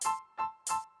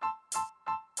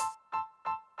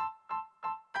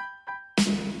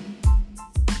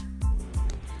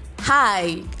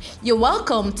Hi, you're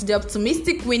welcome to the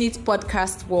Optimistic Winnie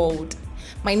podcast world.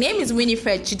 My name is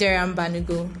Winifred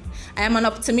Banugo. I am an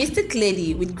optimistic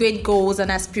lady with great goals and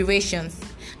aspirations,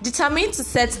 determined to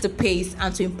set the pace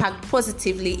and to impact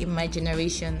positively in my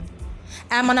generation.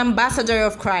 I am an ambassador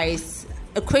of Christ,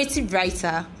 a creative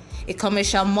writer, a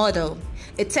commercial model,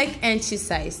 a tech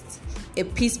enthusiast, a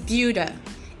peace builder,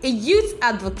 a youth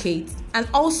advocate, and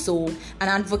also an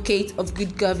advocate of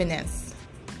good governance.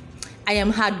 I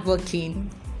am hardworking,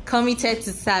 committed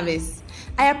to service.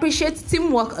 I appreciate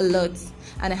teamwork a lot,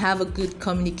 and I have a good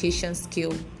communication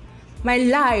skill. My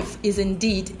life is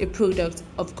indeed a product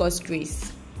of God's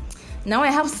grace. Now I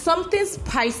have something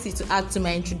spicy to add to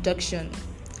my introduction.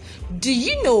 Do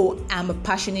you know I'm a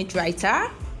passionate writer?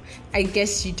 I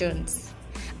guess you don't.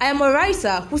 I am a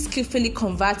writer who skillfully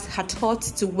converts her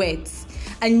thoughts to words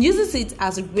and uses it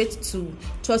as a great tool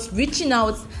towards reaching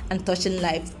out and touching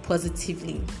lives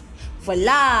positively.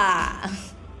 Voila!